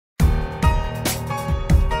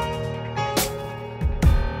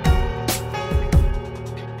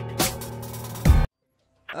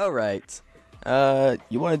Alright.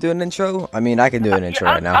 You want to do an intro? I mean, I can do an intro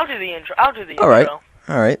right now. I'll do the intro. Alright.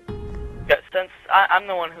 Alright. Yeah, since I'm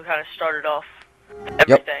the one who kind of started off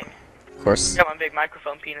everything. Yep. Of course. Got my big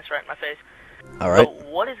microphone penis right in my face. Alright. So,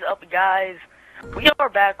 what is up, guys? We are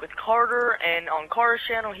back with Carter, and on Carter's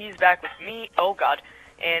channel, he's back with me. Oh, God.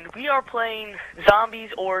 And we are playing Zombies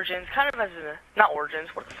Origins, kind of as a... Not Origins,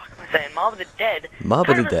 what the fuck am I saying? Mob of the Dead. Mob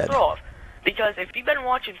of the Dead. Throw-off. Because if you've been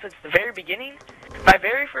watching since the very beginning, my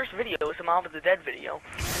very first video was a Mob of the Dead video.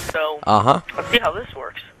 So, let's see how this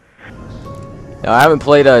works. Now, I haven't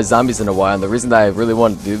played Zombies in a while, and the reason that I really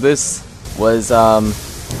wanted to do this was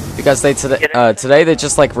because today they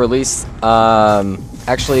just like released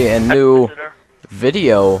actually a new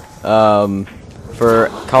video for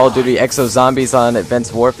Call of Duty Exo Zombies on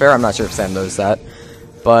Advanced Warfare. I'm not sure if Sam knows that,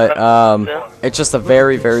 but it's just a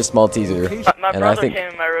very, very small teaser. My brother came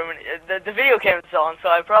in my room and the video came on, so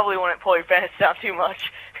I probably wouldn't pull your pants down too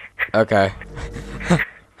much. Okay.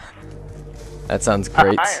 That sounds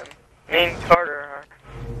great. Me and Carter are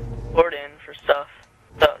bored in for stuff.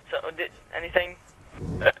 So anything?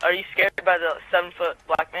 Are you scared by the 7-foot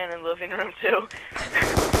black man in the living room too?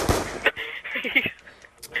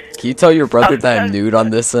 Can you tell your brother that I'm nude on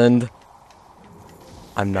this end?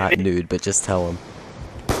 I'm not nude, but just tell him.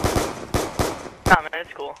 Nah, man,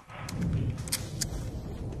 it's cool.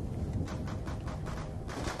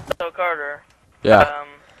 So, Carter. Yeah.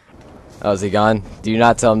 Oh, is he gone? Do you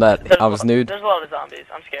not tell him that I was nude? There's a lot of zombies.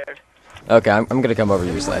 I'm scared. Okay, I'm gonna come over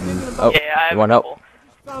to your side. And, oh, yeah, you want help?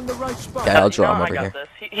 Yeah, I'll draw him over I got here.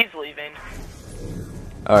 this. He's leaving.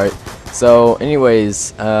 Alright, so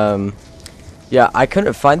anyways, yeah, I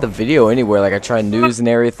couldn't find the video anywhere. Like, I tried news and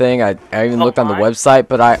everything. I even looked on the website,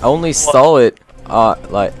 but I only saw it,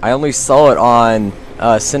 I only saw it on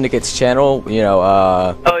Syndicate's channel, you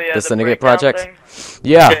know, the Syndicate project.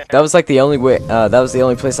 Yeah, that was like the only way, that was the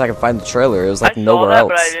only place I could find the trailer. It was like nowhere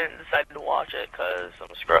else. But I didn't decide to watch it because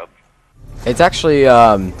I'm a scrub. It's actually,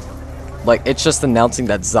 like, it's just announcing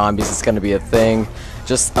that zombies is gonna be a thing.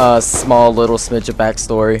 Just a small little smidge of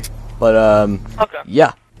backstory. But,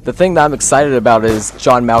 yeah. The thing that I'm excited about is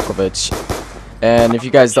John Malkovich. And if you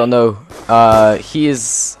guys don't know, he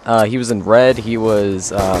was in Red. He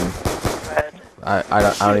was, Red.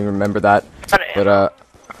 I don't even remember that. But,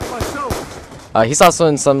 he's also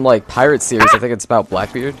in some, like, pirate series. I think it's about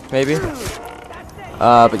Blackbeard, maybe.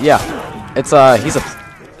 But yeah. It's, he's a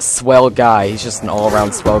swell guy. He's just an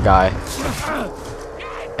all-around swell guy.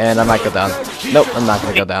 And I might go down. Nope, I'm not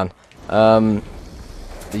gonna go down.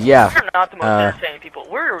 Yeah. We're not the most entertaining people.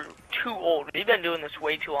 We're too old. We've been doing this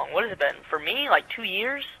way too long. What has it been? For me, like 2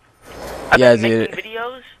 years? I've been making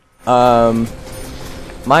videos?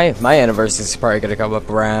 My anniversary's probably gonna come up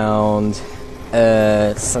around,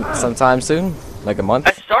 sometime soon. Like a month.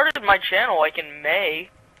 I started my channel like in May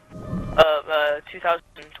of,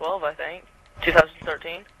 2012, I think.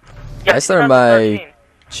 2013. Yeah, I started my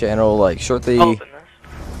channel like shortly. I'll open this.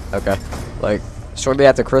 Okay, like shortly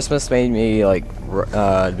after Christmas, maybe like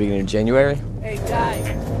the beginning of January. Hey, guys.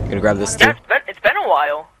 You gonna grab this too? Yeah, it's been a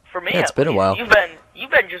while for me. Yeah, it's been a while. You've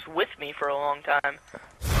been just with me for a long time.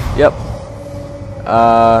 Yep. What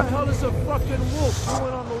the hell is a fucking wolf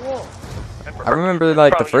doing on the wall? I remember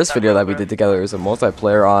like the first video that we did together was a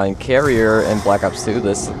multiplayer on Carrier and Black Ops 2.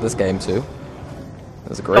 This game too. It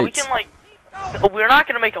was great. So we can like, we're not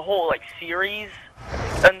gonna make a whole like series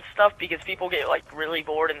and stuff because people get like really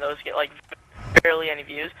bored and those get like barely any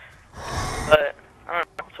views. But I don't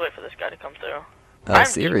know. Let's wait for this guy to come through. I'm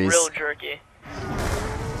series. Real jerky.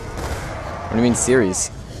 What do you mean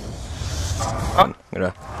series? Huh?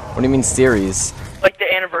 What do you mean series? Like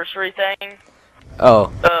the anniversary thing.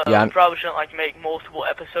 Oh, yeah. We probably shouldn't like make multiple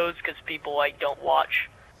episodes because people like don't watch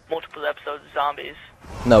multiple episodes of zombies.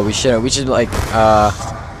 No, we shouldn't. We should like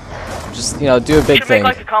just do a big thing.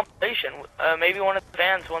 Make like a compilation. Maybe one of the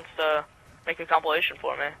fans wants to make a compilation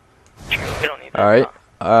for me. We don't need that. All right.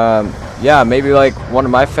 Yeah, maybe like one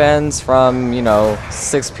of my fans from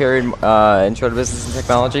 6th period intro to business and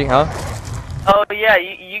technology, huh? Oh yeah,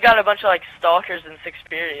 you got a bunch of like stalkers in 6th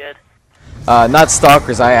period. Not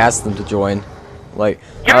stalkers. I asked them to join. Like,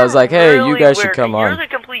 I was like, hey, really you guys should weird. come on. You're the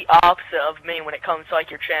complete opposite of me when it comes to like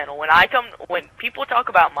your channel. When people talk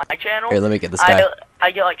about my channel, Here, let me get this guy.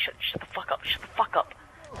 I get like, shut the fuck up, shut the fuck up.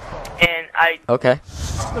 And Okay.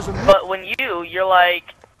 But when you're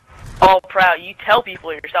like all proud, you tell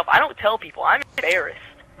people yourself. I don't tell people. I'm embarrassed.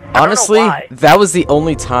 Honestly, that was the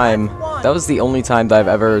only time. That was the only time that I've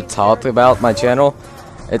ever talked about my channel,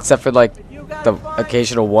 except for like the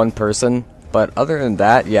occasional one person. But other than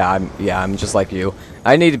that, yeah, I'm just like you.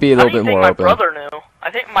 I need to be a little bit more open. My brother knew.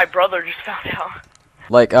 I think my brother just found out.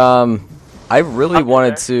 Like, I really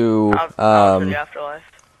wanted to. I'll the afterlife.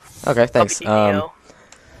 Okay, thanks. I'll be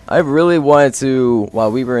I really wanted to,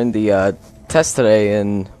 while we were in the test today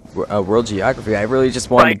in World Geography, I really just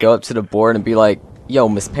wanted to go up to the board and be like, "Yo,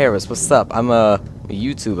 Miss Paris, what's up? I'm a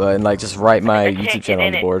YouTuber," and like just write my YouTube channel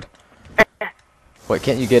on the board. Wait,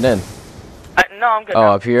 can't you get in? No, I'm good. Oh,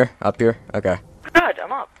 now. up here? Up here? Okay. Good,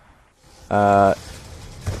 I'm up.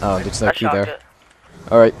 Oh, there's no I key shocked there. it.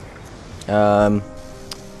 Alright.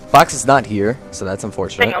 Fox is not here, so that's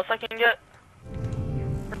unfortunate. Anything else I can get?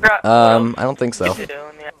 I don't think so. To do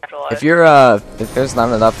in the afterlife? If you're, if there's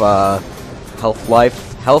not enough, health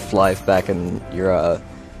life back in your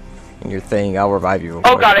thing, I'll revive you.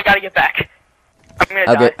 Oh god, I gotta get back. I'm gonna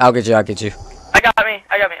die. I'll get you. I got me.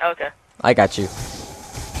 Okay. I got you.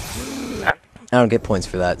 Yeah. I don't get points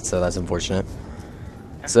for that, so that's unfortunate.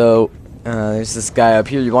 So, there's this guy up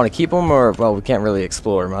here. You want to keep him, or, well, we can't really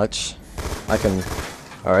explore much. I can...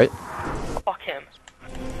 Alright. Fuck him.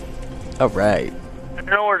 Alright. I don't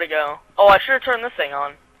know where to go. Oh, I should have turned this thing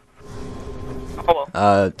on. Oh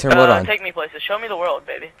well. Turn what on? Take me places. Show me the world,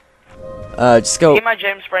 baby. Just go... Be my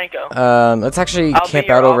James Franco. Let's actually I'll camp be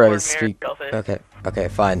your out over awkward at speak... mirror Okay,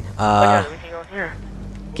 fine. we can go here.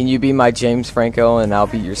 Can you be my James Franco and I'll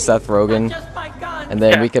be your Seth Rogen? And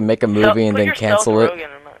then we can make a movie and then cancel it.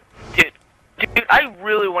 Dude, I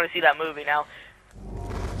really want to see that movie now.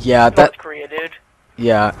 Yeah, North Korea, dude.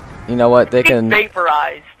 Yeah, you know what? They can...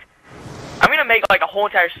 Vaporized. I'm gonna make like a whole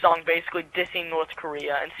entire song basically dissing North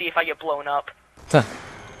Korea and see if I get blown up.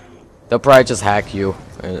 They'll probably just hack you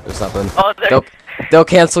or something. Oh, they'll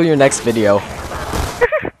cancel your next video.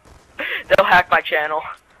 They'll hack my channel.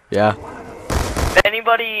 Yeah. If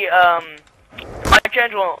anybody, my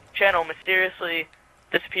channel mysteriously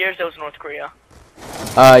disappears, it was North Korea.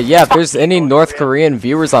 Yeah, if there's any North Korean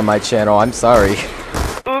viewers on my channel, I'm sorry.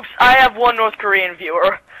 Oops, I have one North Korean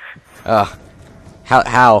viewer. How?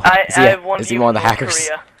 I have one is he viewer one of the from hackers?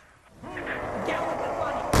 Korea.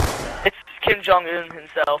 It's Kim Jong-un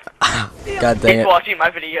himself. God dang He's it. watching my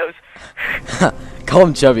videos. Call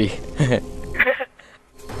him Chubby.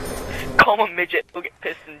 Call him a midget. He'll get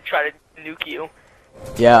pissed and try to nuke you.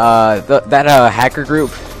 Yeah, that hacker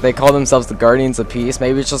group, they call themselves the Guardians of Peace.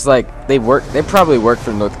 Maybe it's just like they probably work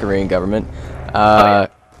for the North Korean government. Yeah.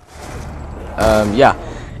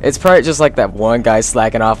 It's probably just like that one guy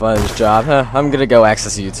slacking off on his job. I'm gonna go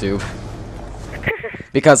access YouTube.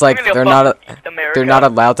 Because like they're not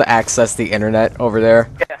allowed to access the internet over there.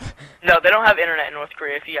 Yeah. No, they don't have internet in North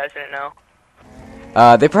Korea, if you guys didn't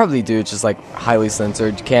know. They probably do, just like highly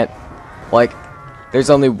censored. You can't, like, there's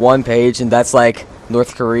only one page and that's like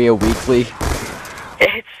North Korea Weekly.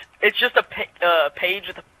 It's just a page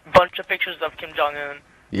with a bunch of pictures of Kim Jong-un.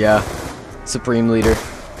 Yeah. Supreme Leader.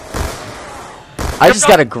 I just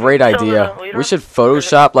got a great idea. We should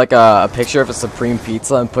Photoshop like a picture of a Supreme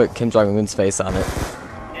Pizza and put Kim Jong-un's face on it.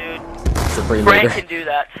 Dude, Supreme Grant Leader. can do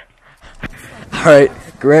that. Alright,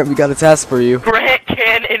 Grant, we got a task for you. Grant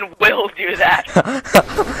can and will do that.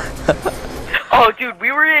 Oh, dude,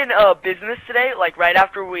 we were in business today, like right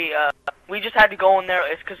after we just had to go in there.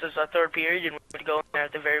 It's because it's our third period and we had to go in there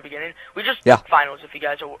at the very beginning. We just finals, if you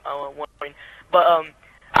guys are wondering. But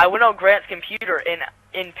I went on Grant's computer and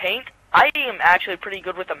in Paint, I am actually pretty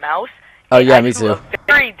good with a mouse. Oh yeah, me too. A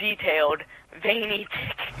very detailed, veiny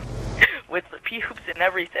with the pubes and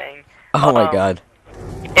everything. Oh my god.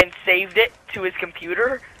 And saved it to his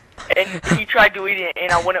computer, and he tried deleting it,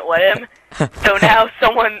 and I wouldn't let him. So now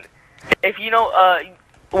someone, if you know,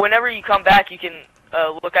 whenever you come back, you can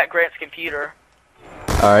look at Grant's computer.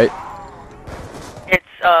 Alright. It's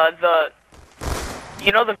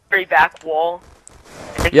you know the very back wall?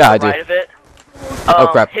 Yeah, I do. Right of it? Oh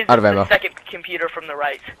crap, his out of is ammo. the second computer from the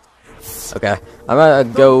right. Okay, I'm gonna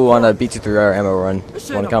go on a B23R ammo run.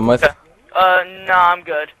 Wanna come with? No, I'm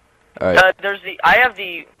good. Alright. I have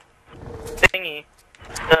the thingy.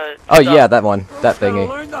 Oh yeah, that one. That thingy.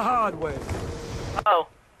 Learn the hard way. Oh.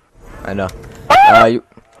 I know. You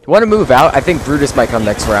wanna move out? I think Brutus might come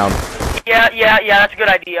next round. Yeah, that's a good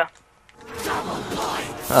idea.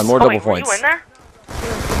 More double wait, points. Were you in there?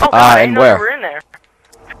 Oh, God, I didn't know you were in there.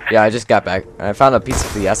 Yeah, I just got back. I found a piece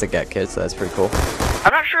of the acid gat kit, so that's pretty cool.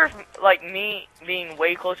 I'm not sure if, like, me being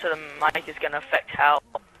way closer to the mic is gonna affect how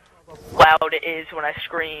loud it is when I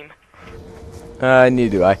scream. Neither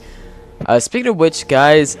do I. Speaking of which,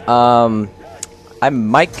 guys, I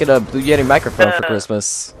might get a Blue Yeti microphone for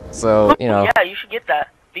Christmas. So, you know. Yeah, you should get that.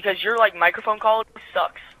 Because your, like, microphone quality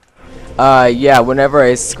sucks. Yeah, whenever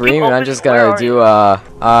I scream, and I'm just gonna do, I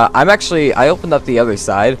opened up the other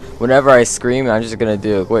side. Whenever I scream, I'm just gonna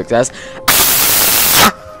do a quick test.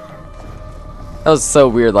 That was so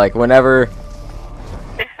weird, like, whenever...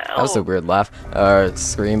 That was a weird laugh or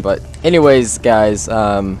scream, but anyways, guys,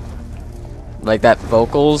 like that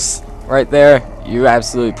vocals right there, you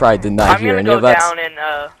absolutely probably did not hear any of that. I'm gonna go down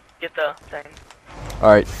and get the thing. All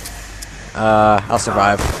right, I'll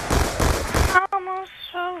survive.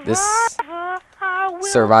 This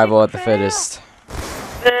survival at the fittest.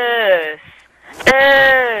 This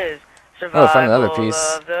is survival. Oh, found another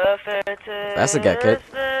piece. Of the fittest. That's a get kit.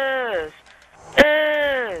 This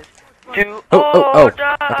is do Oh, or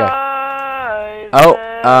die. okay.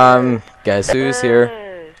 Oh, guess who's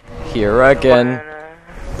here? Here again.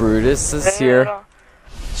 Brutus is here.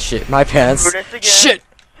 Shit, my pants. Brutus again. Shit.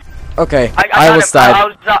 Okay, I I almost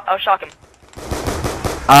died. I'll shock him.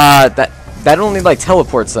 That only like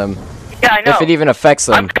teleports them. Yeah, I know. If it even affects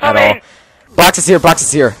them at all. Box is here. Box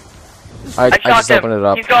is here. I just opened it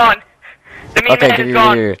up. He's gone. The meme man is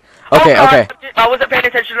gone. Okay, okay. I wasn't paying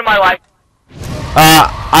attention to my life.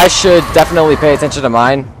 I should definitely pay attention to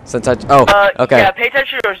mine since I. Oh, okay. Yeah, pay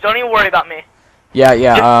attention to yours. Don't even worry about me. Yeah,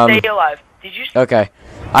 yeah. Just stay alive. Did you? Okay.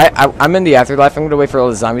 I'm in the afterlife. I'm gonna wait for all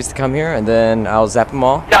the zombies to come here, and then I'll zap them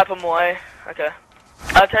all. Zap them away. Okay.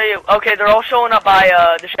 I'll tell you. Okay, they're all showing up by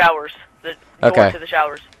the showers. The door to the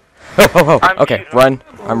showers. Oh. Okay, run.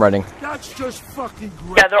 I'm running. That's just fucking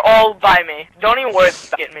great. Yeah, they're all by me. Don't even worry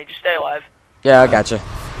about getting me. Just stay alive. Yeah, I gotcha.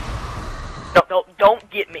 Don't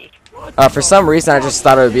get me. For some reason, I just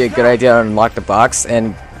thought it would be a good idea to unlock the box,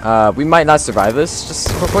 and we might not survive this. Just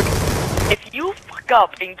real quick. If you fuck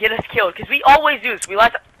up and get us killed, because we always do this, we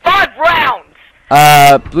last 5 rounds.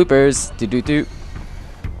 Bloopers. Do.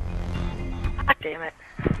 God damn it.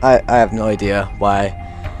 I have no idea why.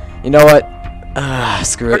 You know what?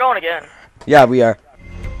 Screw it. We're going again. Yeah, we are.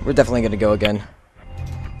 We're definitely gonna go again.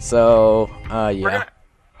 So, yeah.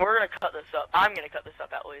 We're gonna cut this up. I'm gonna cut this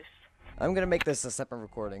up at least. I'm gonna make this a separate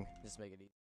recording. Just make it easy.